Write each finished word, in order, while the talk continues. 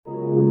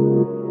And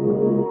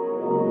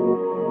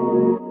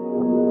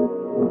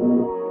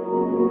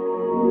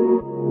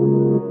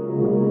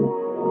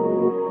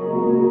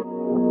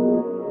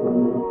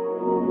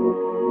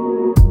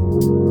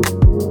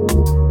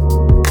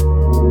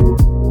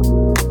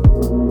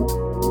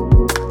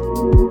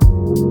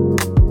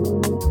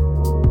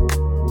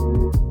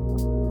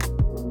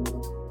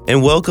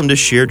welcome to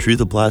Share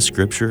Truth Applies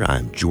Scripture.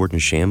 I'm Jordan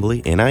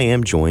Shambly, and I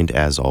am joined,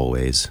 as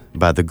always,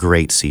 by the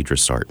great Cedra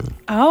Sarton.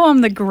 Oh,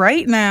 I'm the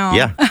great now.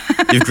 Yeah.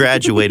 You've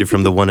graduated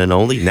from the one and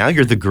only. Now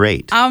you're the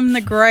great. I'm the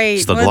great.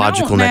 It's the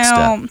logical next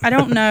step. I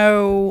don't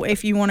know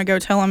if you want to go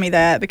telling me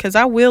that, because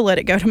I will let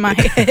it go to my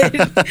head.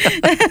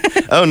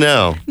 Oh,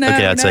 no.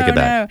 Okay, I'll take it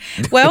back.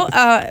 No. Well,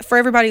 for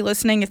everybody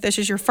listening, if this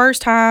is your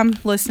first time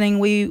listening,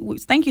 we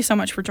thank you so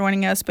much for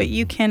joining us. But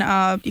you can,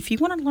 if you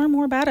want to learn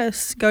more about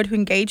us, go to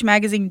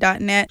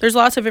engagemagazine.net. There's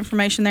lots of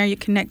information there. You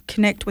can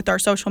connect with our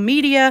social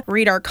media,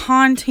 read our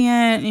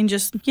content, and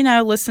just,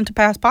 listen to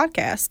past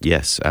podcasts.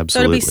 Yes,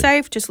 absolutely. So to be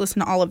safe, just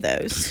listen to all of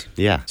those.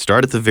 Yeah.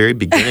 Start at the very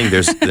beginning.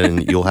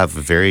 Then you'll have a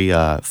very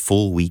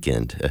full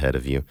weekend ahead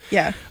of you.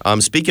 Yeah.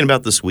 Speaking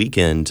about this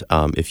weekend,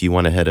 if you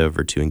want to head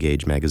over to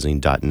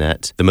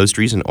engagemagazine.net, the most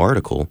recent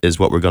article is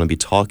what we're going to be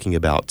talking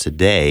about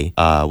today.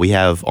 We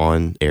have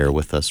on air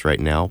with us right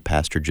now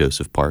Pastor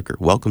Joseph Parker.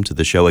 Welcome to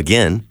the show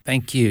again.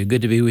 Thank you.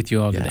 Good to be with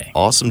you all today.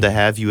 Awesome to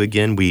have you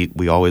again.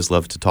 We always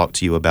love to talk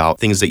to you about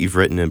things that you've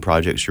written and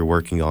projects you're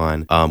working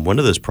on. One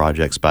of those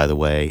projects, by the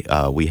way,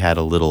 we had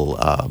a little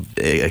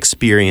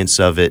experience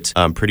of it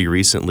pretty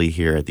recently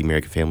here at the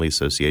American Family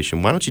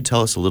Association. Why don't you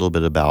tell us a little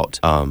bit about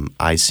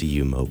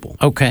ICU Mobile?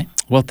 Okay.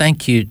 Well,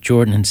 thank you,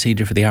 Jordan and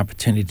Cedar, for the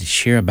opportunity to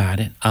share about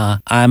it.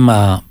 I'm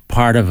the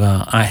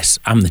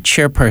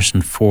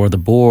chairperson for the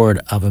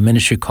board of a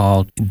ministry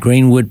called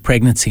Greenwood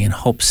Pregnancy and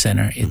Hope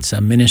Center. It's a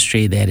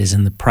ministry that is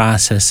in the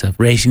process of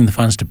raising the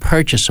funds to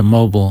purchase a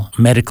mobile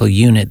medical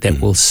unit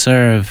that will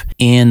serve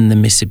in the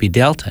Mississippi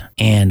Delta.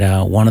 And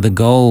one of the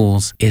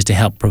goals is to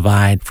help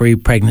provide free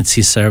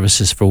pregnancy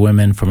services for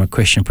women from a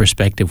Christian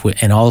perspective.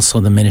 And also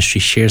the ministry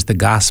shares the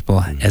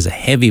gospel as a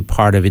heavy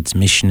part of its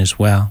mission as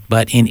well.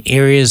 But in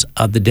areas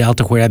of the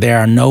Delta where there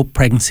are no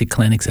pregnancy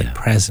clinics at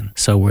present.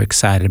 So we're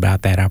excited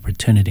about that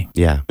opportunity.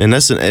 Yeah, and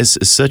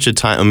it's such a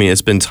time. I mean,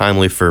 it's been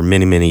timely for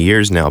many, many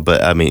years now,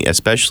 but I mean,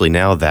 especially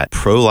now that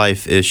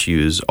pro-life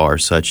issues are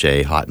such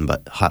a hot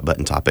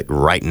button topic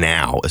right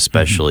now,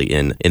 especially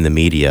in the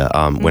media.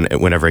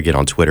 Whenever I get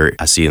on Twitter,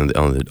 I see on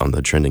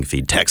the trending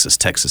feed,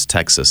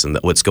 Texas, and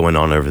what's going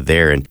on over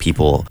there, and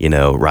people,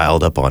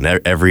 riled up on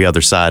every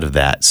other side of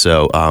that.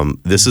 So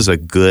this is a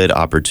good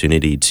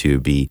opportunity to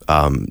be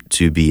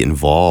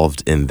involved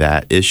in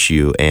that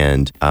issue,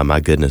 and my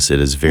goodness, it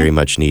is very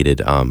much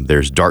needed.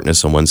 There's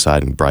darkness on one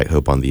side and bright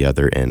hope on the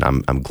other, and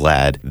I'm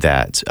glad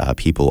that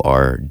people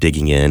are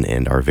digging in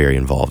and are very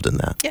involved in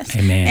that. Yes.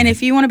 Amen. And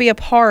if you want to be a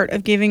part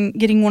of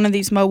getting one of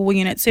these mobile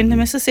units into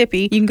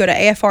Mississippi, you can go to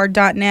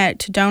afr.net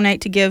to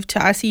donate, to give to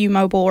ICU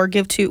Mobile, or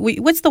give to,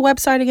 what's the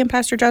website again,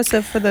 Pastor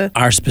Joseph, for the...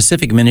 Our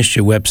specific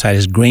ministry website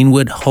is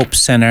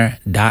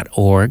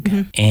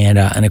greenwoodhopecenter.org,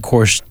 and of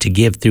course, to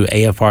give through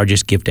AFR,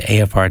 just give to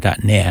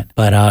afr.net,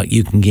 but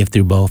you can give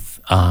through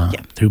both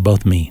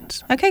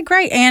means. Okay,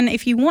 great. And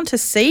if you want to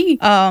see,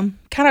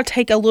 kind of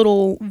take a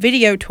little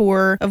video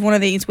tour of one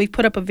of these, we've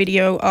put up a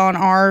video on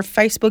our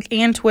Facebook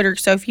and Twitter.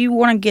 So if you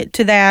want to get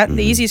to that,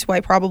 the easiest way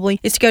probably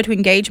is to go to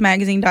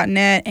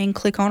engagemagazine.net and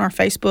click on our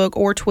Facebook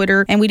or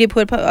Twitter. And we did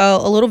put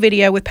up a little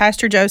video with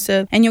Pastor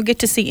Joseph, and you'll get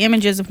to see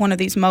images of one of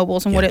these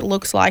mobiles and what it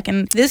looks like.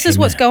 And this is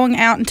what's going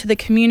out into the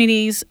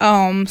communities,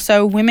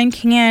 so women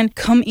can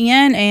come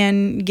in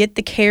and get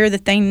the care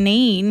that they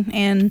need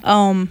and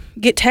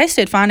get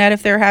tested, find out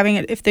if they're having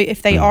it, if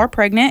they are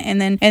pregnant,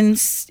 and then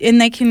and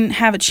they can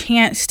have a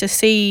chance to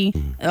see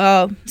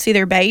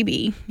their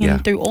baby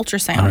through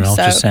ultrasound. On an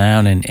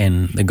ultrasound,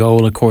 and the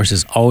goal, of course,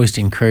 is always to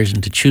encourage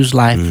them to choose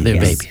life for their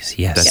babies.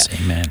 Yes,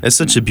 amen. It's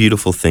such a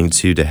beautiful thing,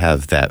 too, to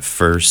have that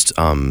first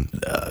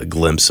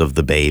glimpse of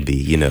the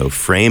baby,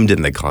 framed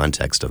in the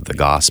context of the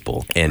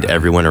gospel. And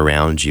everyone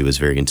around you is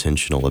very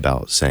intentional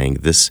about saying,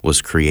 this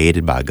was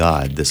created by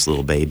God. This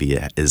little baby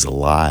is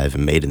alive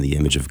and made in the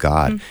image of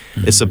God.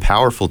 Mm-hmm. It's a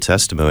powerful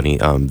testimony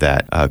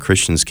that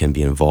Christians can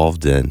be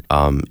involved in.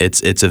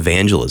 It's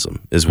evangelism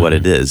is what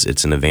it is.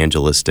 It's an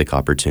evangelistic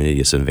opportunity.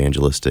 It's an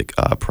evangelistic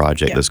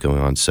project that's going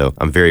on. So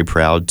I'm very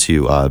proud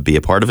to be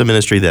a part of a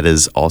ministry that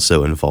is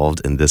also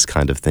involved in this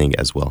kind of thing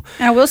as well.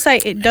 And I will say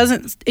it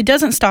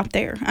doesn't stop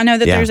there. I know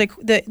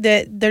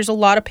that there's a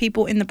lot of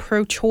people in the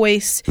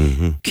pro-choice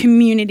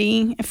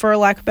community, for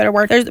lack of a better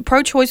word. There's the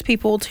pro-choice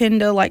people tend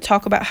to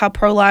talk about how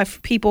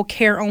pro-life people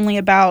care only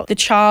about the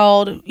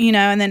child,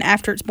 and then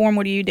after it's born,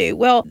 what do you do?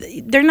 Well,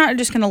 they're not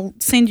just going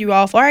to send you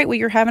off. All right, well,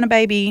 you're having a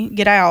baby,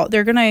 get out.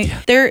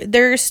 They're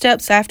there are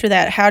steps after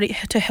that how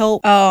to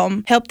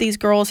help these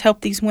girls,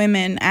 help these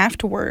women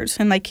afterwards,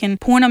 and they can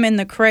point them in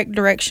the correct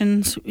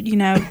directions.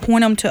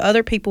 Point them to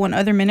other people and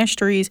other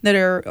ministries that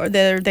are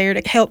there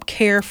to help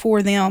care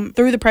for them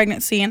through the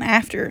pregnancy and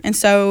after. And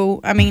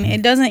so, I mean,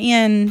 it doesn't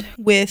end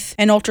with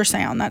an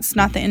ultrasound. That's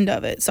not the end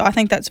of it. So I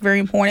think that's very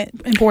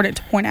important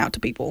to point out to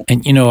people.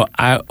 And,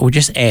 I would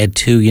just add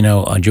too,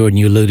 Jordan,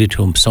 you alluded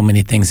to so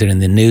many things that are in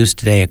the news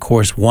today. Of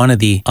course, one of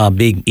the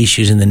big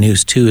issues in the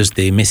news too is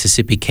the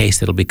Mississippi case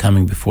that'll be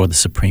coming before the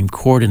Supreme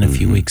Court in a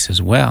few weeks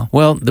as well.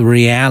 Well, the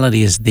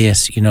reality is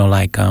this,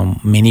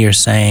 many are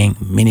saying,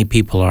 many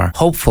people are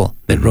hopeful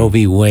that Roe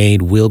v.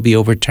 Wade will be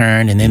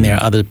overturned, and then there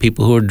are other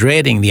people who are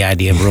dreading the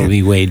idea of Roe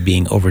v. Wade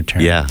being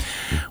overturned. Yeah.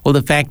 Well,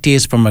 the fact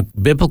is, from a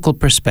biblical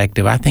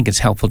perspective, I think it's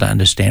helpful to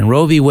understand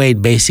Roe v.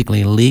 Wade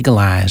basically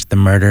legalized the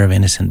murder of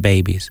innocent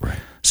babies. Right.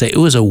 So it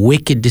was a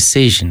wicked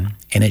decision,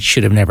 and it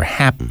should have never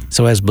happened.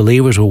 So as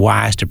believers, we're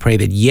wise to pray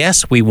that,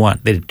 yes, we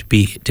want it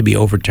to be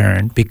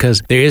overturned,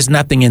 because there is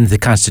nothing in the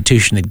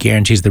Constitution that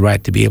guarantees the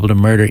right to be able to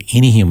murder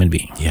any human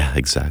being. Yeah,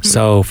 exactly.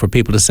 So for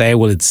people to say,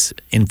 well, it's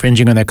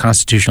infringing on their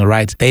constitutional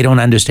rights, they don't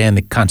understand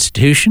the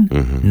Constitution,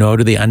 nor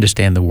do they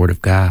understand the Word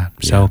of God.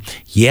 Yeah. So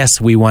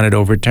yes, we want it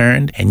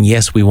overturned, and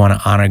yes, we want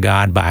to honor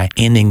God by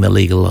ending the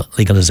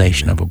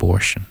legalization of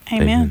abortion.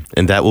 Amen.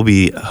 And that will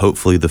be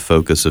hopefully the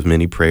focus of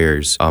many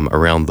prayers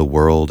around the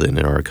world and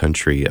in our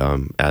country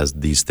as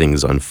these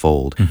things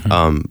unfold.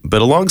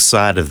 But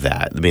alongside of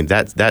that, I mean,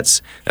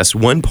 that's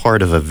one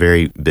part of a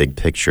very big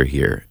picture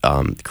here.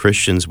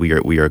 Christians,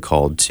 we are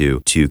called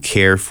to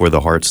care for the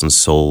hearts and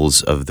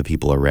souls of the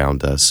people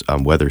around us,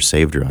 whether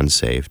saved or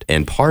unsaved.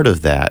 And part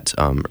of that,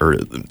 or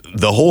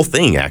the whole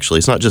thing actually,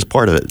 it's not just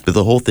part of it, but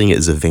the whole thing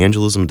is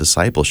evangelism,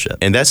 discipleship.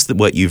 And that's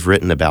what you've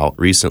written about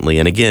recently.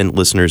 And again,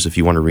 listeners, if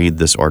you want to read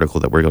this article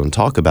that we're going to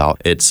talk about,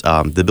 it's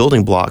the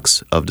building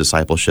blocks of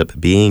discipleship,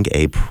 being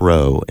a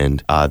pro,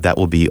 and that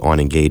will be on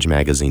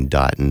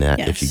engagemagazine.net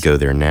if you go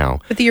there now.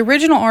 But the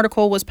original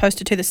article was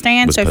posted to The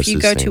Stand, so if you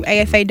go to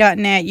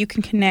afa.net, you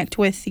can connect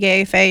with the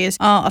AFA's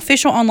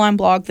official online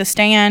blog, The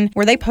Stand,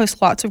 where they post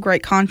lots of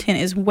great content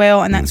as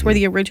well, and that's where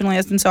the original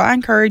is. And so I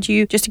encourage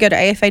you just to go to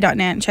afa.net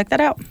and check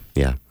that out.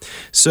 Yeah.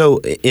 So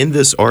in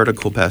this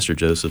article, Pastor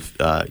Joseph,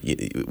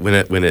 when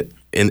it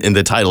in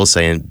the title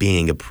saying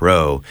being a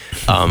pro,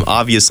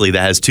 obviously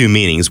that has two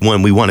meanings.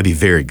 One, we want to be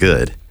very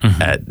good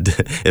at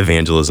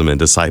evangelism and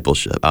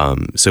discipleship.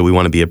 So we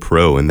want to be a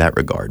pro in that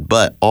regard.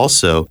 But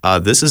also,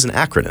 this is an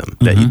acronym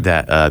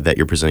that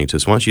you're presenting to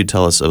us. Why don't you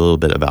tell us a little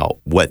bit about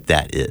what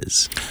that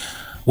is?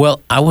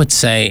 Well, I would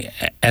say,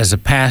 as a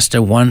pastor,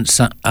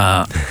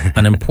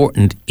 an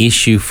important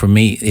issue for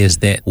me is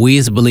that we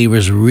as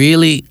believers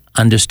really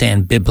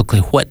understand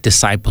biblically what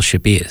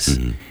discipleship is.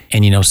 And,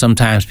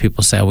 sometimes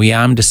people say, well,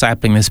 yeah, I'm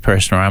discipling this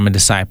person, or I'm a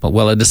disciple.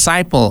 Well, a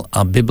disciple,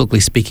 biblically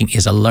speaking,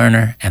 is a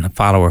learner and a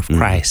follower of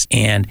Christ.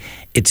 And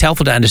it's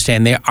helpful to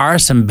understand there are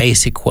some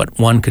basic, what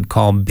one could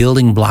call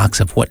building blocks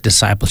of what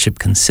discipleship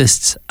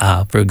consists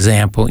of. For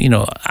example,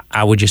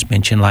 I would just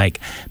mention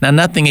now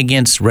nothing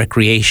against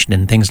recreation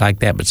and things like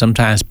that, but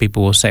sometimes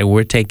people will say,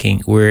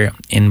 we're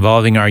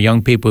involving our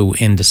young people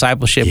in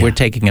discipleship, we're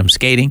taking them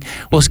skating.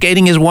 Well,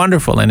 skating is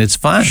wonderful and it's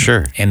fun.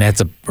 Sure. And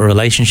that's a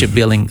relationship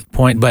building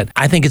point. But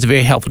I think it's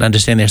very helpful to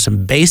understand there's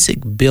some basic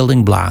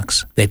building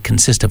blocks that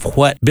consist of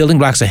building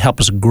blocks that help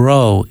us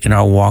grow in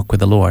our walk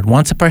with the Lord.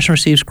 Once a person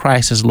receives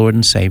Christ as Lord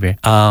and Savior,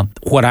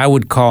 what I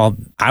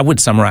would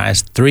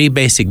summarize 3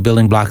 basic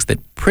building blocks that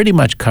pretty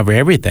much cover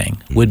everything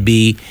could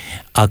be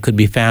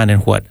found in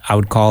what I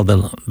would call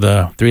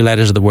the 3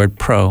 letters of the word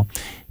pro.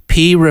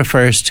 P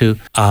refers to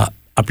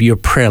your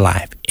prayer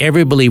life.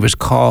 Every believer is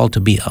called to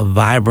be a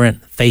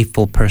vibrant,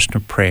 faithful person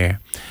of prayer.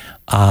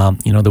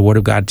 The Word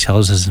of God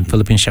tells us in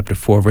Philippians chapter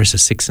 4,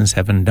 verses 6 and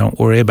 7, don't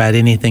worry about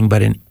anything,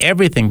 but in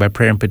everything by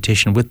prayer and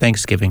petition with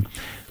thanksgiving,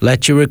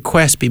 let your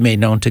requests be made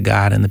known to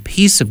God, and the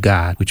peace of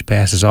God, which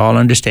passes all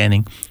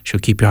understanding, shall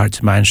keep your hearts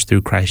and minds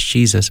through Christ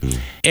Jesus.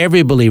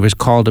 Every believer is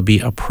called to be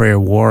a prayer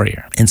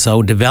warrior. And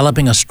so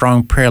developing a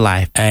strong prayer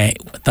life,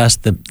 thus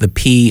the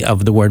P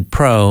of the word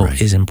pro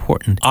is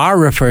important. R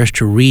refers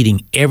to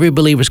reading. Every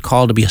believer is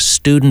called to be a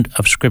student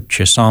of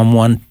Scripture. Psalm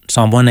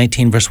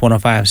 118, verse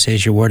 105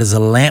 says, your word is a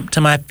lamp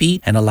to my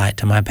feet and a light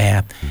to my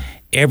path.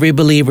 Every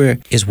believer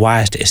is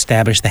wise to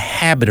establish the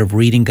habit of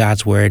reading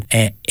God's Word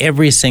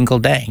every single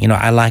day.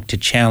 I like to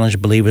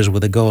challenge believers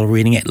with a goal of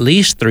reading at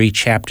least 3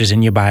 chapters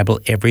in your Bible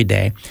every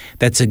day.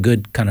 That's a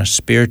good kind of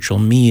spiritual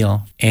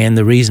meal. And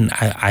the reason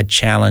I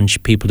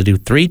challenge people to do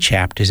 3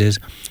 chapters is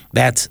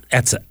that's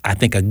I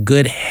think, a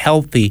good,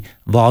 healthy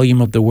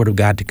volume of the Word of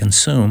God to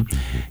consume.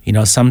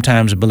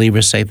 Sometimes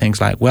believers say things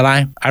like, well,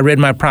 I read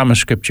my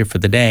promised scripture for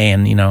the day,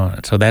 and,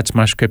 so that's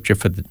my scripture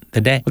for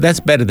the day. Well,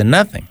 that's better than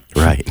nothing.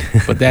 Right.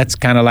 But that's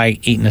kind of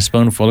like eating a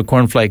spoonful of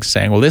cornflakes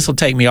saying, well, this will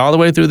take me all the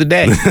way through the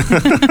day.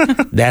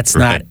 That's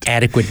not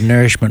adequate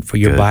nourishment for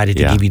your body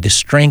to give you the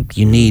strength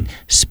you need.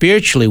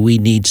 Spiritually, we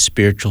need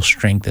spiritual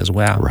strength as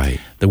well.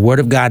 Right. The Word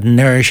of God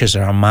nourishes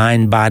our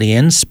mind, body,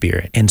 and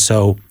spirit. And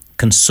so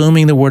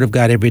consuming the Word of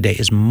God every day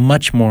is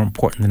much more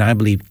important than I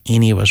believe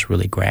any of us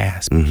really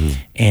grasp.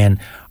 And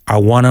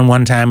our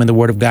one-on-one time in the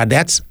Word of God,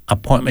 that's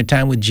appointment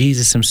time with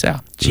Jesus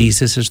himself.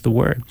 Jesus is the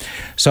Word.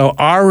 So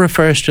R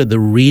refers to the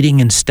reading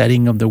and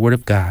studying of the Word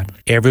of God.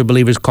 Every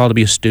believer is called to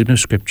be a student of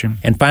Scripture.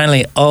 And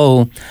finally,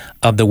 O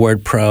of the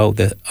word pro,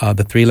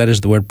 the 3 letters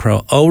of the word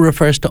pro, O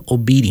refers to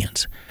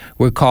obedience.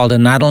 We're called to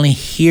not only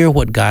hear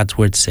what God's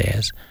Word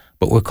says,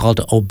 but we're called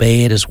to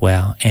obey it as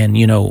well. And,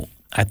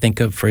 I think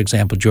of, for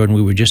example, Jordan,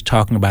 we were just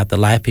talking about the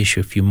life issue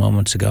a few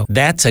moments ago.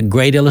 That's a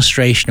great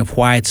illustration of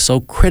why it's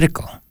so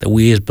critical that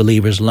we as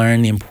believers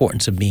learn the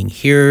importance of being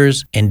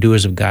hearers and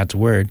doers of God's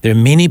Word. There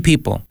are many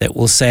people that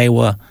will say,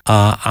 well,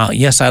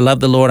 yes, I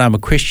love the Lord, I'm a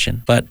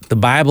Christian, but the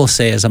Bible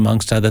says,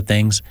 amongst other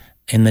things,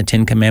 in the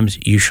 10 Commandments,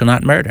 you shall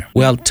not murder.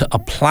 Well, to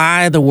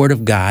apply the Word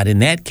of God in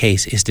that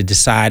case is to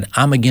decide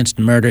I'm against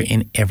murder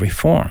in every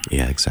form.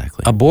 Yeah,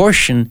 exactly.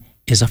 Abortion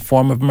is a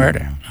form of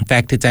murder. In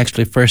fact, it's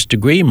actually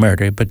first-degree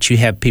murder, but you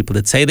have people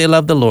that say they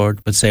love the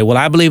Lord, but say, well,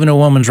 I believe in a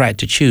woman's right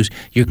to choose.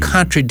 You're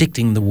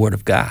contradicting the Word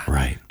of God.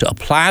 Right. To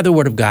apply the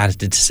Word of God is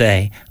to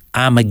say,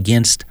 I'm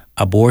against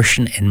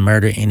abortion and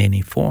murder in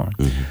any form.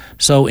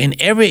 So in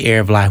every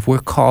area of life, we're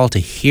called to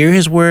hear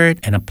His Word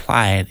and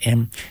apply it.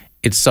 And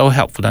it's so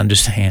helpful to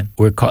understand.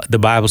 The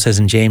Bible says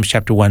in James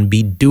chapter 1,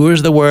 be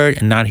doers of the Word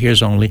and not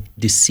hearers only,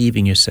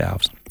 deceiving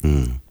yourselves.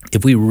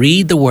 If we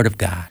read the Word of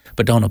God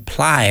but don't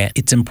apply it,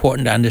 it's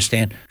important to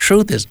understand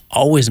truth is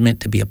always meant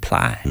to be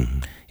applied.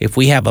 If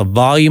we have a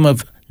volume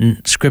of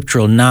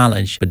scriptural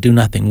knowledge but do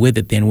nothing with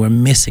it, then we're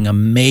missing a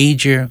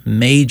major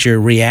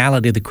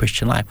reality of the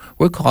Christian life.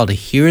 We're called to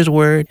hear His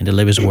Word and to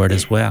live His Word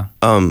as well.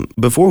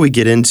 Before we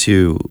get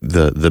into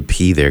the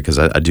P there, because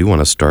I do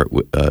want to start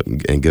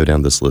and go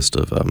down this list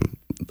of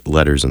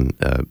letters and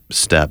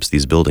steps,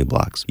 these building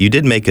blocks. You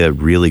did make a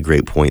really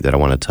great point that I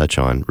want to touch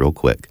on real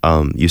quick.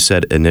 You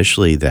said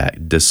initially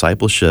that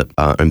discipleship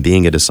and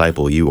being a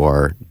disciple, you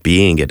are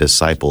being a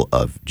disciple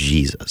of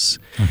Jesus.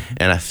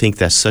 And I think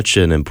that's such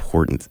an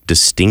important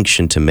distinction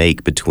to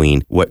make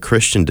between what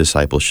Christian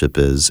discipleship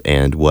is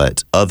and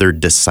what other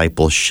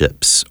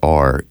discipleships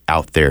are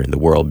out there in the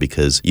world,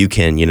 because you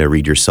can,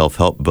 read your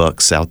self-help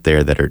books out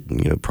there that are,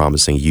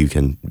 promising you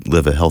can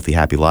live a healthy,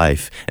 happy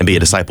life and be a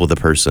disciple of the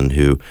person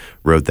who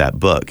wrote that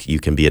book. You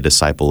can be a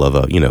disciple of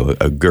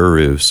a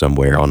guru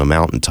somewhere on a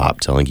mountaintop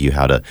telling you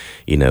how to,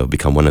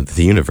 become one of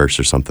the universe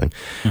or something.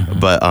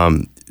 But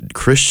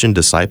Christian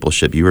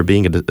discipleship, you are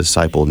being a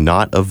disciple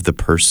not of the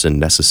person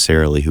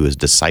necessarily who is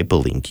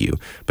discipling you,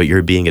 but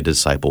you're being a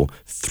disciple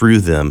through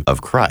them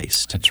of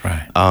Christ. That's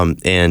right.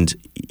 And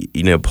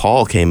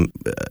Paul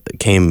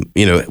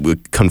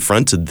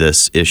confronted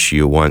this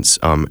issue once,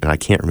 and I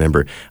can't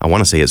remember. I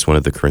want to say it's one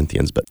of the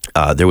Corinthians, but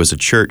there was a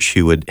church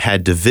who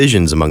had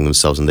divisions among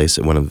themselves, and they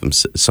said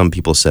some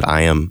people said,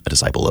 "I am a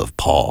disciple of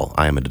Paul.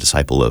 I am a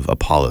disciple of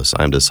Apollos.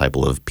 I am a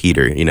disciple of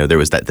Peter." There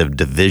was the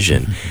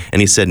division,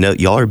 and he said, "No,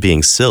 y'all are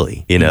being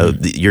silly.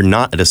 You're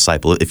not a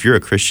disciple. If you're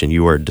a Christian,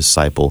 you are a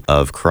disciple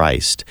of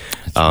Christ."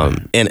 Right.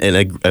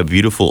 And a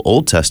beautiful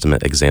Old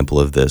Testament example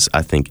of this,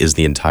 I think, is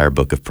the entire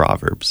book of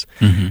Proverbs.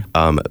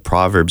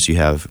 Proverbs, you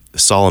have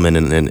Solomon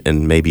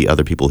and maybe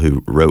other people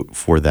who wrote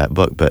for that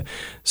book, but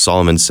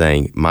Solomon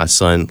saying, "My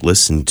son,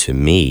 listen to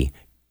me,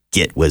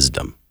 get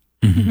wisdom."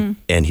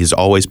 And he's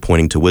always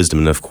pointing to wisdom.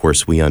 And of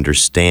course, we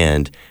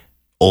understand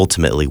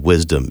ultimately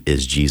wisdom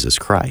is Jesus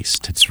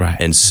Christ. That's right.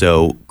 And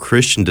so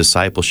Christian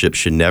discipleship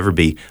should never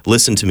be,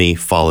 listen to me,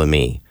 follow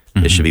me.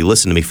 It should be,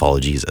 listen to me, follow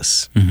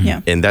Jesus.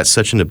 Yeah. And that's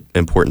such an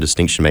important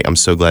distinction to make. I'm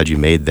so glad you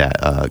made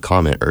that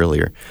comment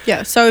earlier.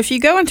 Yeah. So if you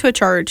go into a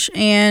church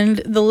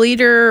and the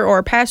leader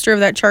or pastor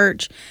of that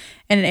church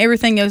and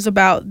everything is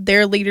about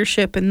their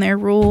leadership and their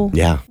rule,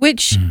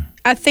 which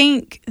I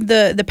think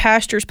the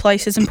pastor's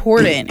place is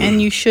important and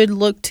you should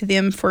look to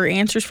them for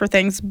answers for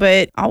things,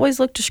 but always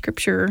look to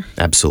Scripture.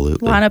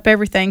 Absolutely. Line up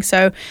everything.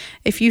 So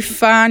if you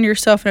find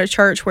yourself in a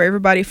church where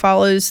everybody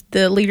follows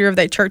the leader of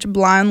that church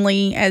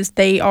blindly as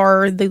they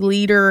are the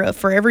leader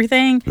for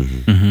everything,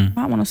 you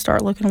might want to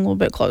start looking a little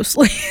bit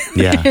closely.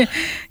 Yeah.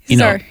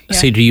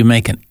 Cedar, you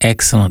make an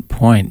excellent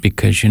point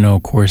because,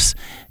 of course,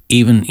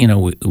 even,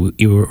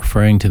 you were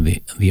referring to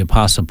the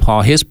Apostle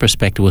Paul. His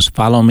perspective was,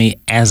 follow me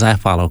as I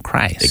follow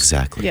Christ.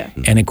 Exactly. Yeah.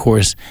 And, of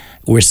course,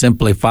 we're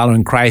simply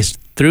following Christ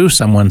through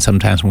someone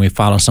sometimes when we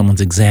follow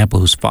someone's example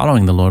who's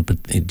following the Lord.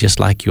 But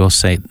just like you'll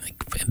say,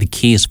 the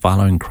key is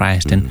following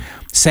Christ. And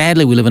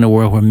sadly, we live in a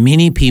world where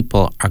many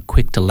people are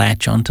quick to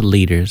latch onto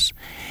leaders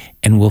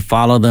and will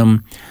follow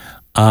them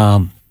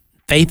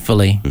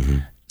faithfully,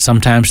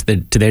 sometimes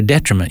to their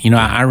detriment.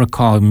 I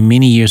recall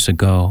many years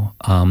ago,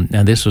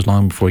 now this was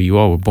long before you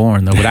all were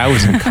born, though, but I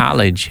was in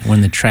college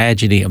when the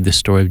tragedy of the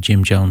story of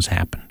Jim Jones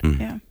happened.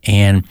 Yeah.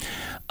 And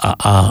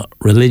a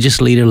religious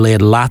leader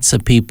led lots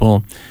of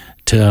people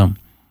to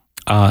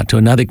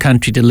another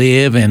country to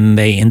live, and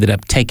they ended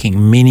up taking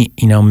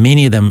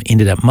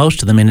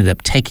most of them ended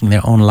up taking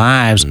their own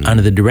lives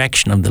under the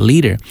direction of the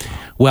leader.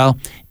 Well,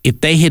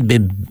 if they had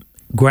been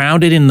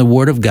grounded in the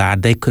Word of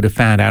God, they could have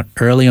found out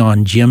early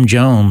on Jim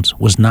Jones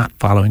was not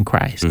following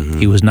Christ.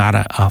 He was not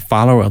a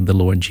follower of the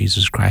Lord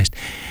Jesus Christ.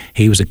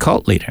 He was a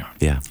cult leader.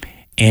 Yeah.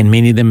 And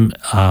many of them,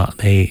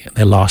 they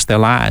lost their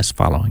lives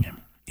following him.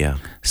 Yeah.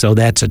 So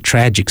that's a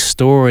tragic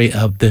story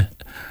of the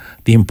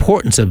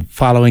importance of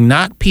following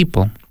not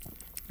people,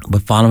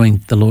 but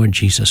following the Lord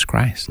Jesus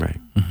Christ. Right.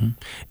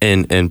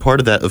 And part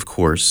of that, of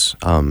course,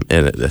 and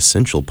an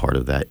essential part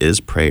of that is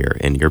prayer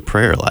and your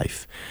prayer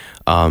life.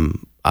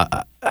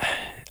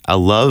 I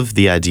love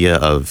the idea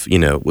of,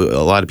 a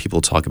lot of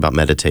people talk about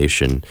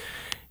meditation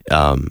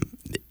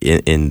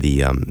in the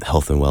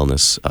health and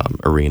wellness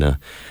arena.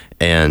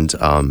 And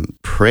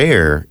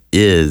prayer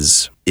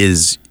is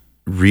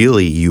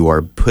really, you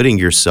are putting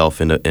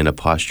yourself in a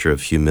posture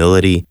of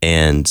humility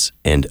and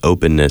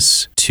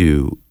openness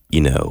to,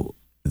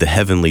 the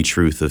heavenly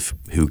truth of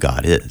who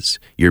God is.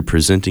 You're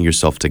presenting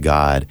yourself to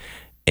God,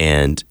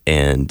 and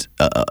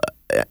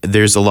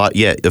there's a lot.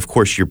 Yeah, of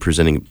course, you're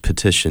presenting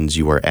petitions.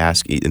 You are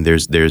asking, and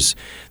there's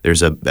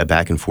a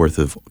back and forth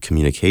of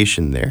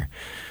communication there.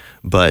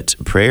 But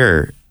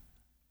prayer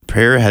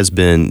has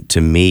been, to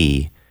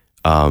me,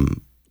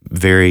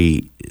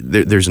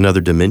 there's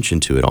another dimension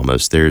to it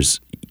almost.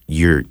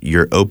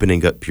 You're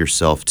opening up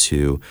yourself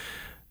to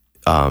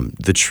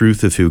the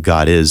truth of who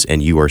God is,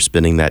 and you are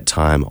spending that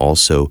time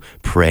also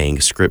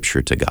praying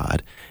Scripture to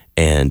God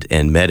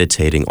and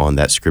meditating on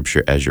that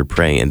Scripture as you're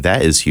praying, and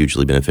that is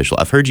hugely beneficial.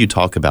 I've heard you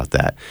talk about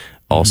that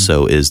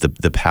also, is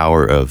the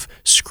power of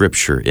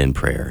Scripture in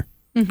prayer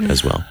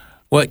as well.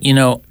 Well,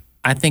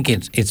 I think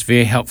it's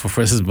very helpful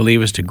for us as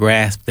believers to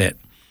grasp that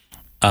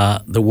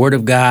the Word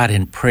of God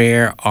and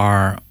prayer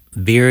are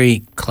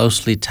very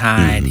closely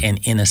tied, and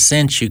in a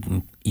sense,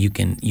 you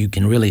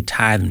can really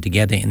tie them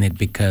together in it,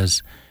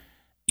 because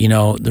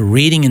the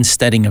reading and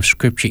studying of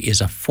Scripture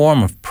is a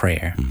form of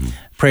prayer.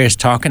 Prayer is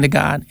talking to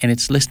God, and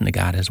it's listening to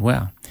God as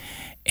well.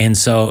 And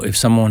so if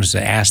someone was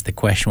to ask the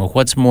question, well,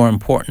 what's more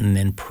important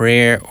than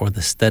prayer or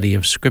the study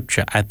of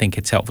Scripture? I think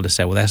it's helpful to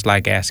say, well, that's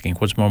like asking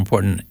what's more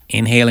important,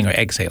 inhaling or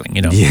exhaling?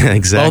 Yeah,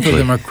 exactly. Both of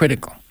them are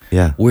critical.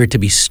 Yeah. We're to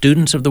be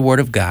students of the Word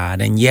of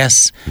God, and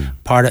yes,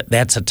 part of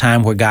that's a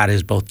time where God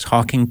is both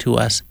talking to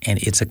us, and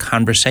it's a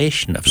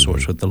conversation of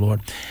sorts with the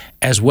Lord,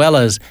 as well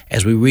as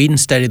we read and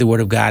study the Word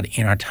of God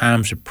in our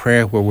times of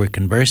prayer where we're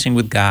conversing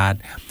with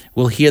God.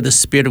 We'll hear the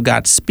Spirit of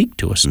God speak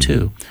to us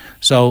too.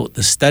 So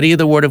the study of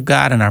the Word of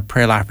God and our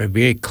prayer life are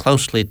very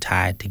closely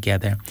tied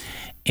together,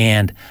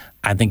 and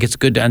I think it's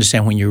good to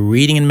understand when you're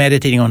reading and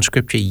meditating on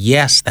Scripture,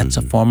 yes, that's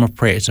a form of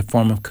prayer. It's a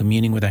form of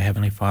communing with our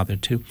Heavenly Father,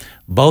 too.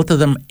 Both of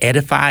them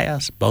edify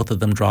us. Both of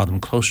them draw them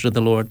closer to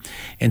the Lord.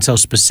 And so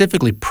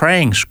specifically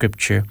praying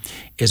Scripture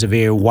is a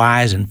very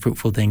wise and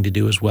fruitful thing to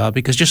do as well,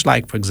 because just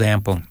like, for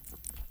example,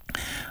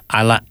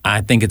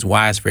 I think it's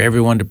wise for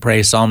everyone to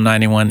pray Psalm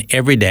 91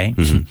 every day.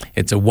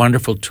 It's a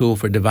wonderful tool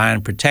for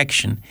divine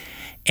protection.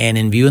 And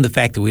in view of the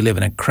fact that we live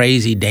in a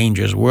crazy,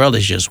 dangerous world,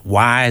 it's just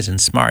wise and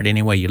smart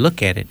any way you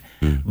look at it.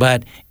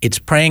 But it's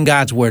praying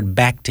God's Word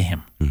back to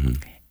Him.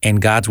 And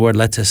God's Word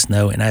lets us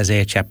know in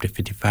Isaiah chapter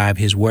 55,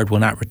 His Word will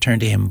not return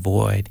to Him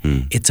void.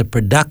 It's a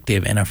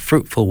productive and a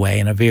fruitful way,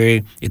 and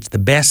it's the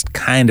best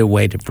kind of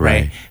way to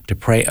pray, to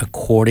pray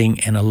according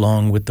and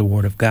along with the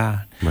Word of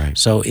God. Right.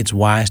 So it's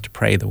wise to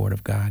pray the Word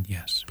of God,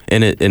 yes.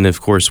 And of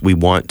course, we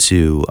want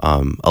to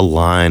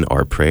align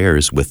our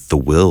prayers with the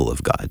will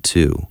of God,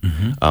 too.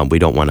 We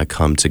don't want to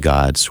come to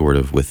God sort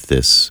of with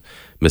this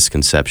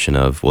misconception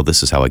of, well,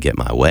 this is how I get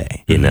my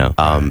way,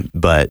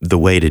 But the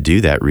way to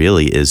do that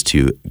really is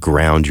to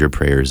ground your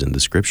prayers in the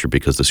Scripture,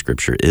 because the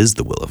Scripture is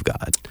the will of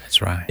God.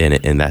 That's right.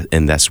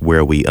 And that's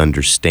where we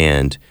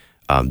understand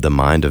the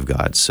mind of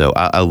God. So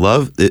I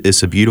love,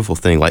 it's a beautiful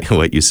thing, like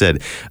what you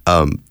said.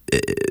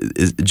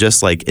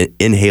 Just like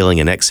inhaling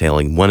and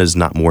exhaling, one is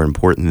not more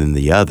important than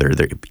the other.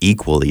 They're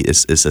equally,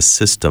 it's a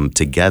system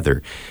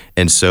together.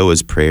 And so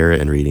is prayer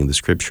and reading the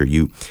Scripture.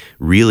 You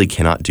really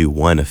cannot do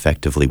one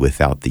effectively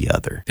without the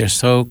other. They're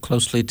so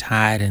closely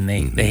tied, and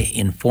they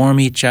inform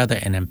each other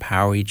and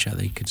empower each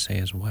other, you could say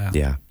as well.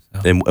 Yeah.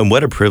 And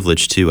what a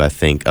privilege, too, I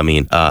think. I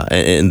mean,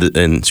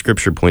 and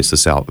Scripture points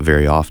this out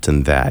very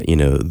often, that,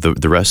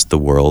 the rest of the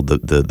world,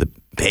 the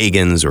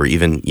pagans or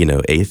even,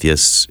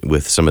 atheists,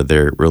 with some of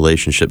their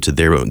relationship to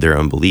their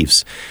own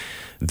beliefs,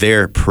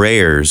 their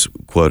prayers,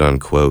 quote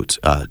unquote,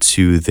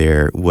 to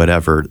their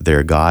whatever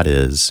their God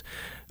is,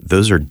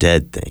 those are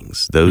dead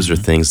things. Those are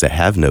things that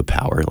have no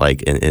power.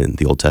 Like in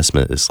the Old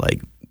Testament, it's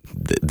like,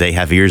 they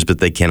have ears, but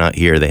they cannot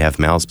hear. They have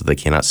mouths, but they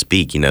cannot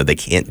speak. They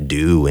can't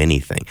do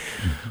anything.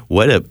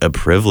 What a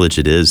privilege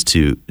it is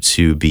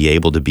to be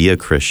able to be a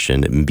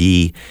Christian and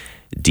be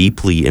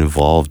deeply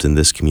involved in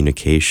this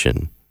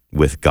communication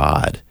with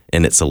God.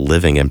 And it's a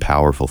living and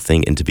powerful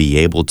thing, and to be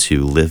able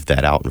to live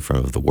that out in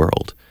front of the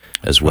world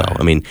as well.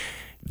 Right. I mean,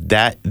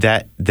 that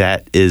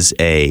is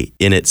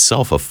in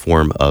itself a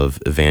form of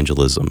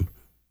evangelism,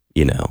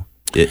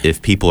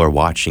 if people are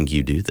watching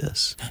you do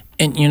this.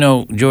 And,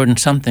 Jordan,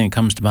 something that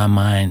comes to my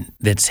mind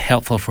that's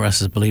helpful for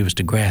us as believers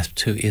to grasp,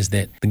 too, is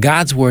that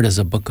God's Word is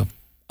a book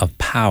of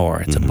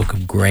power. It's a book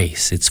of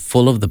grace. It's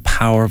full of the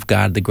power of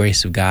God, the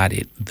grace of God.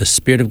 The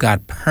Spirit of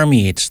God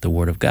permeates the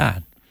Word of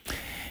God.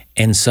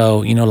 And so,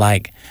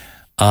 like,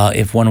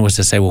 if one was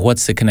to say, well,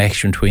 what's the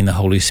connection between the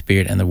Holy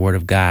Spirit and the Word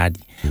of God?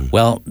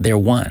 Well, they're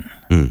one.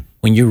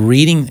 When you're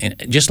reading,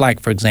 just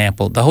like, for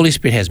example, the Holy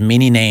Spirit has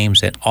many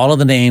names, and all of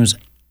the names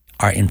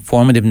are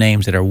informative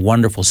names that are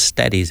wonderful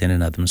studies in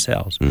and of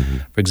themselves.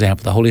 For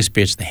example, the Holy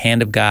Spirit's the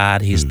hand of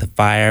God. He's the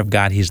fire of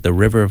God. He's the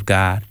river of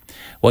God.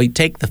 Well, you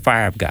take the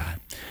fire of God.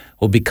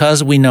 Well,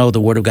 because we know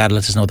the Word of God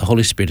lets us know the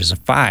Holy Spirit is a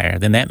fire,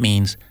 then that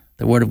means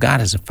the Word of God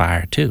is a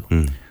fire too.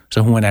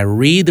 So when I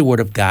read the Word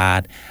of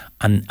God,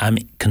 I'm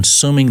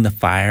consuming the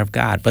fire of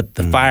God. But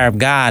the fire of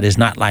God is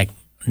not like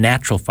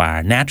natural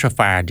fire. Natural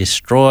fire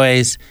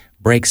destroys,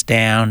 breaks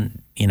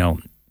down,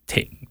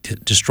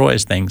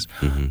 destroys things.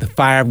 The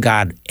fire of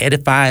God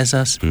edifies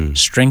us,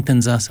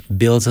 strengthens us,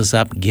 builds us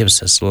up,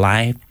 gives us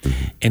life.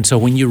 And so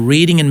when you're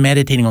reading and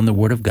meditating on the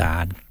Word of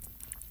God,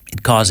 it's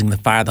causing the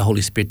fire of the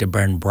Holy Spirit to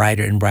burn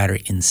brighter and brighter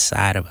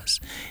inside of us.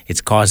 It's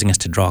causing us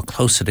to draw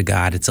closer to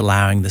God. It's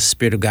allowing the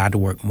Spirit of God to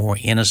work more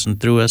in us and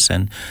through us.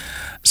 And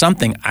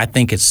something I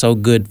think it's so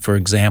good, for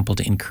example,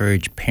 to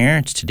encourage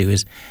parents to do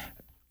is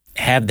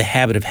have the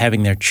habit of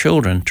having their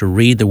children to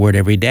read the Word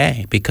every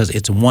day, because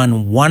it's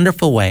one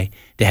wonderful way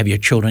to have your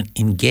children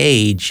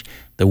engage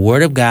the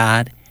Word of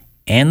God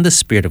and the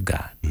Spirit of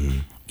God.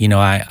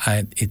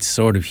 It's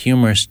sort of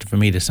humorous for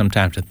me to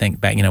sometimes to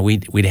think back.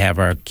 We'd have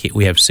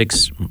we have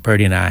six.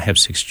 Bertie and I have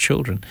 6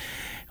 children.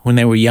 When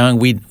they were young,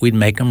 we'd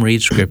make them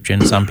read Scripture,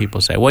 and some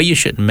people say, well, you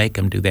shouldn't make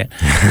them do that.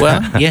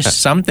 Well, yes,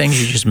 some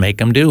things you just make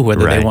them do,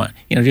 whether they want.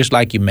 Just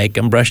like you make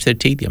them brush their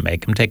teeth, you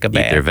make them take a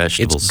bath. Eat their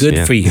vegetables. It's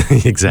good for you.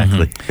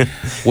 Exactly.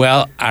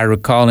 Well, I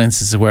recall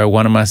instances where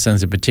one of my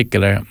sons in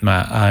particular,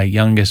 my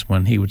youngest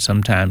one, he would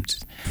sometimes,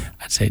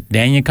 I'd say,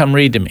 Daniel, come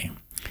read to me.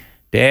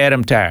 Dad,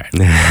 I'm tired.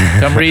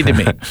 Come read to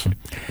me.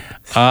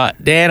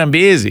 Dad, I'm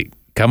busy.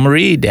 Come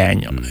read,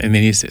 Daniel. And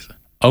then he says,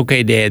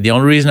 okay, Dad, the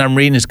only reason I'm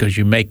reading is because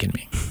you're making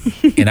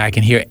me. And I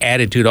can hear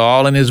attitude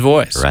all in his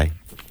voice. Right.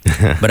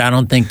 But I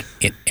don't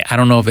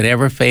know if it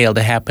ever failed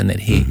to happen that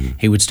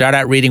he would start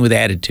out reading with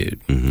attitude,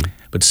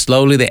 but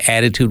slowly the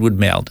attitude would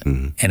melt.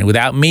 And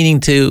without meaning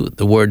to,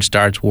 the Word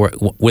starts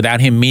without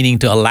him meaning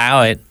to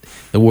allow it,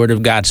 the Word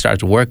of God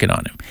starts working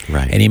on him.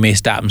 Right. And he may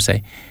stop and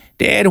say,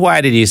 Dad,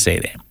 why did you say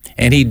that?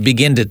 And he'd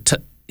begin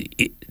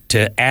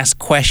to ask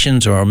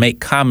questions or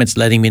make comments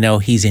letting me know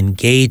he's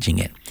engaging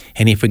it.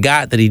 And he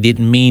forgot that he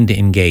didn't mean to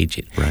engage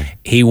it. Right.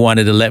 He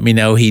wanted to let me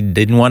know he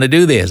didn't want to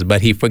do this,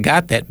 but he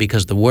forgot that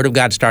because the Word of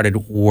God started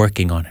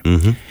working on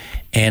him.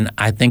 And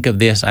I think of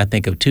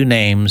 2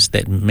 names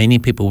that many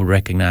people would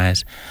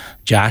recognize,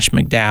 Josh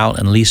McDowell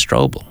and Lee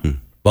Strobel.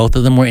 Both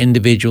of them were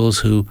individuals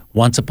who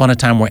once upon a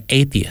time were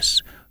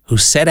atheists, who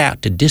set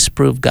out to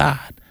disprove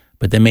God.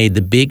 But they made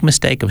the big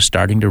mistake of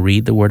starting to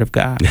read the Word of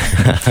God.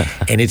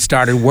 And it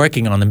started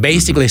working on them.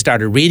 Basically, they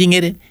started reading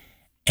it,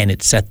 and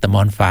it set them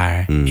on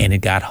fire, and it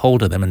got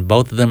hold of them. And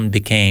both of them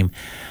became,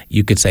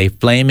 you could say,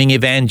 flaming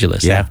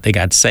evangelists after they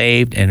got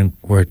saved and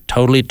were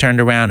totally turned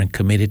around and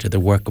committed to the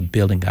work of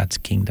building God's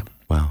kingdom.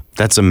 Wow,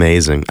 that's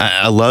amazing.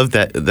 I love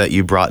that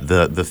you brought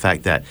the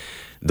fact that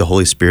the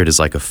Holy Spirit is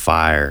like a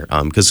fire,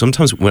 because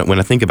sometimes when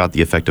I think about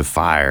the effect of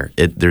fire,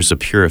 there's a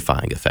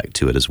purifying effect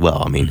to it as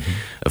well. I mean,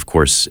 of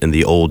course, in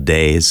the old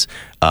days,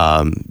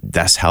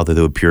 that's how they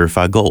would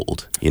purify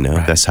gold.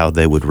 Right. That's how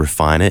they would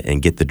refine it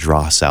and get the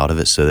dross out of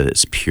it so that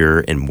it's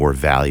pure and more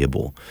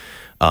valuable.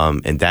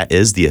 And that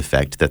is the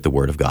effect that the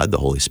Word of God, the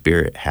Holy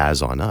Spirit,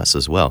 has on us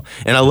as well.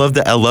 And I love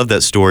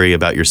that story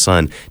about your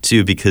son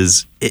too,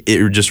 because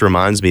it just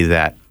reminds me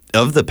that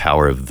of the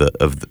power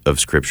of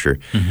Scripture.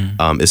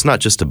 It's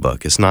not just a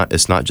book. It's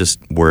not just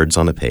words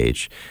on a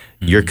page.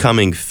 You're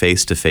coming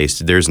face to face.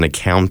 There's an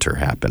encounter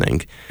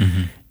happening,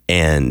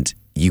 and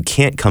you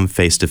can't come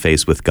face to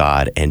face with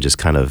God and just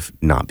kind of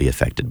not be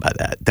affected by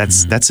that.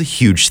 That's a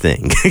huge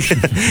thing.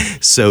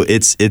 So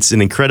it's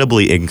an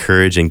incredibly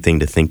encouraging thing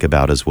to think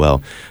about as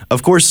well.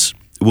 Of course,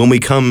 when we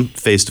come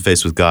face to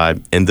face with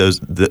God, and there's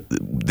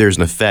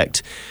an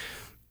effect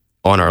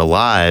on our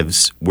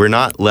lives, we're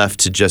not left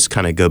to just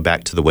kind of go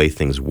back to the way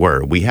things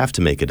were. We have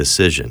to make a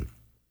decision,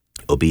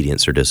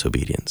 obedience or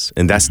disobedience.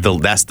 And that's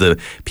the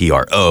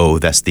PRO,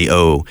 that's the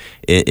O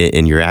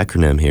in your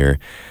acronym here.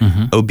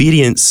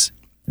 Obedience,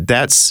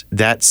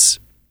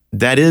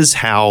 that is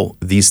how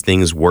these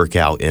things work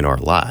out in our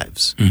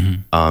lives.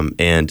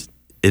 And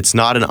it's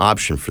not an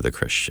option for the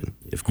Christian,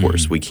 of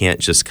course. We can't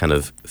just kind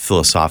of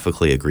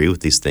philosophically agree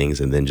with these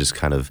things and then just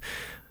kind of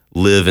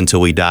live until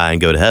we die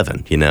and go to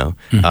heaven,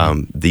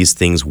 These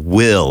things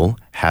will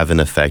have an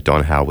effect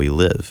on how we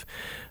live.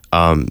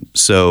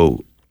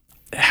 So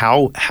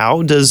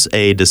how does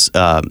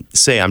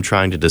say I'm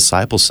trying to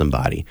disciple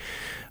somebody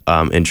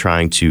and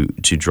trying to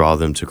draw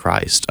them to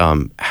Christ,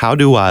 how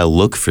do I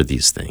look for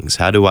these things?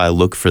 How do I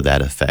look for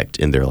that effect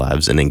in their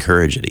lives and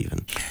encourage it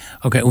even?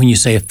 Okay, when you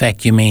say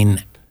effect, you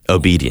mean?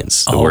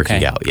 Obedience, the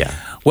working out, yeah.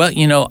 Well,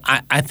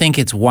 I think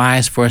it's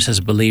wise for us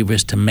as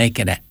believers to make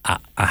it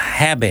a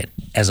habit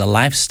as a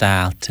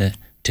lifestyle to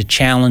to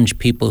challenge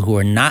people who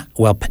are not,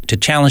 to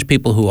challenge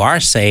people who are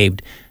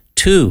saved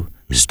to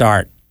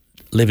start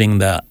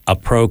living a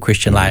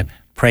pro-Christian life,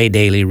 pray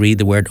daily, read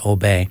the word,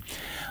 obey.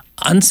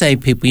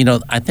 Unsaved people,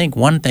 I think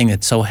one thing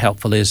that's so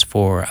helpful is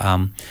for,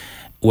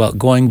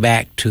 going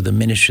back to the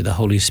ministry of the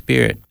Holy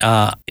Spirit.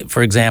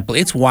 For example,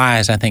 it's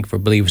wise, I think, for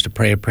believers to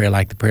pray a prayer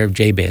like the prayer of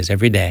Jabez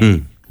every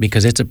day,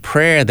 because it's a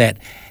prayer that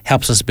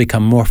helps us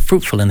become more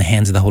fruitful in the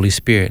hands of the Holy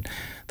Spirit.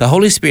 The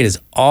Holy Spirit is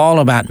all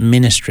about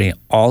ministry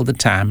all the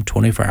time,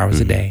 24 hours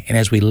a day. And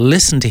as we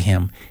listen to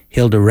Him,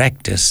 He'll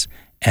direct us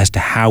as to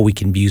how we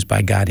can be used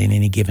by God in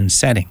any given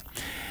setting.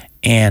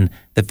 And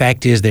the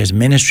fact is there's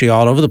ministry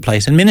all over the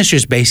place. And ministry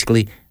is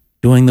basically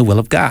doing the will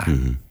of God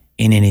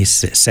in any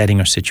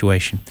setting or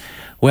situation.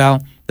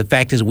 Well, the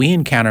fact is we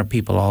encounter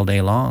people all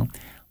day long.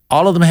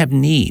 All of them have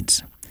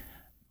needs.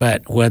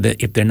 But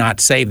if they're not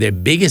saved, their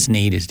biggest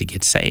need is to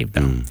get saved,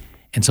 though.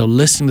 And so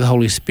listening to the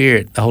Holy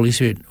Spirit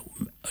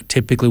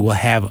typically will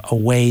have a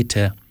way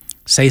to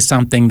say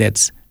something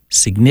that's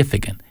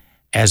significant,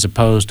 as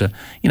opposed to,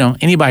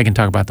 anybody can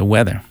talk about the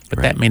weather,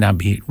 but that may not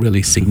be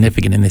really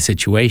significant in this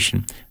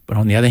situation. But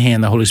on the other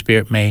hand, the Holy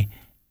Spirit may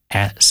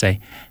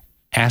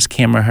ask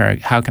him or her,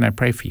 how can I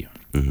pray for you?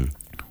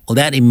 Well,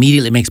 that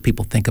immediately makes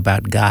people think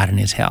about God and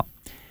His help.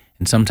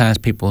 And sometimes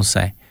people will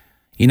say,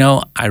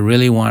 I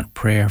really want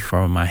prayer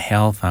for my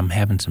health. I'm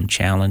having some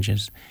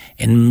challenges.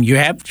 And your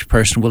average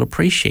person will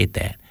appreciate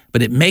that.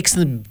 But it makes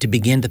them to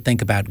begin to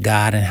think about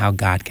God and how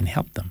God can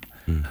help them.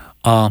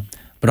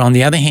 But on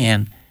the other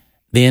hand,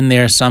 then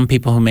there are some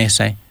people who may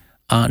say,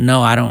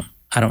 no, I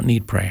don't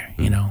need prayer.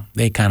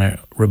 They kind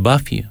of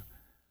rebuff you.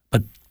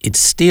 But it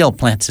still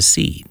plants a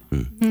seed.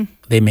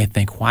 They may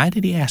think, why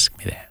did he ask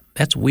me that?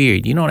 That's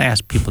weird. You don't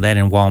ask people that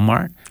in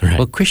Walmart. Right.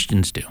 Well,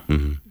 Christians do.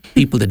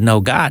 People that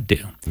know God do.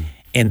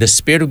 And the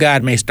Spirit of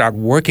God may start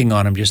working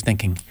on them, just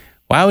thinking,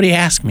 why would He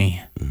ask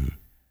me?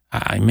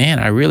 Man,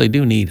 I really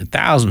do need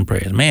 1,000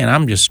 prayers. Man,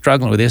 I'm just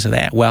struggling with this or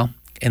that. Well,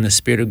 and the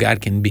Spirit of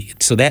God can be.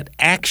 So that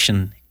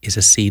action is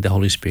a seed the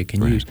Holy Spirit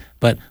can use.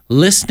 But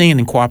listening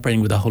and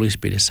cooperating with the Holy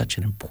Spirit is such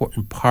an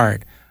important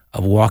part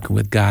of walking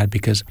with God,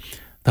 because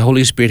the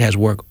Holy Spirit has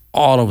work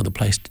all over the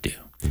place to do.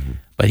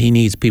 But He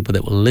needs people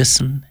that will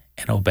listen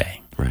and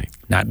obey. Right.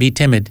 Not be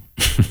timid,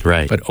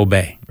 right, but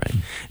obey. Right.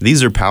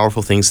 These are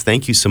powerful things.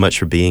 Thank you so much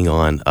for being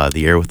on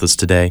the air with us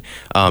today.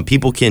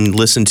 People can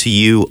listen to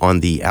you on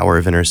the Hour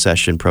of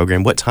Intercession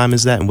program. What time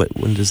is that, and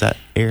when does that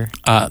air?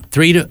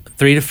 3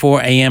 to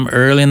 4 a.m.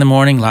 early in the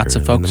morning. Lots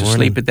of folks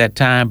asleep at that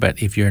time,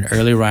 but if you're an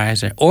early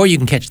riser, or you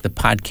can catch the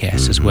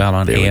podcast as well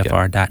on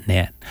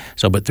afr.net.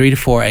 But 3 to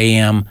 4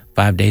 a.m.,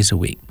 5 days a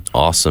week.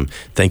 Awesome.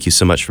 Thank you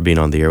so much for being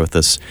on the air with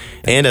us.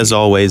 And as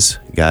always,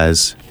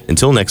 guys,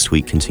 until next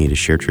week, continue to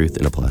share truth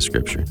and apply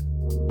Scripture.